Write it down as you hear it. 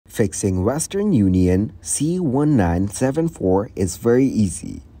Fixing Western Union C1974 is very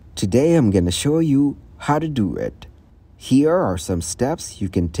easy. Today I'm going to show you how to do it. Here are some steps you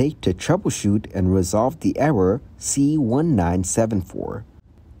can take to troubleshoot and resolve the error C1974.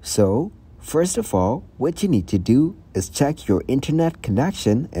 So, first of all, what you need to do is check your internet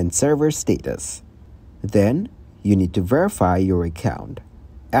connection and server status. Then, you need to verify your account.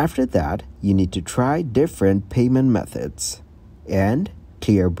 After that, you need to try different payment methods and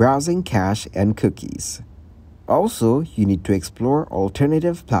clear browsing cache and cookies. Also, you need to explore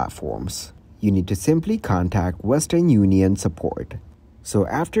alternative platforms. You need to simply contact Western Union support. So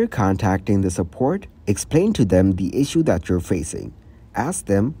after contacting the support, explain to them the issue that you're facing. Ask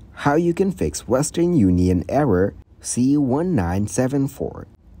them how you can fix Western Union Error C1974,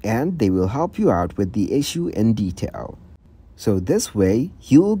 and they will help you out with the issue in detail. So this way,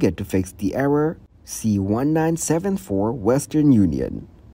 you will get to fix the error C1974 Western Union.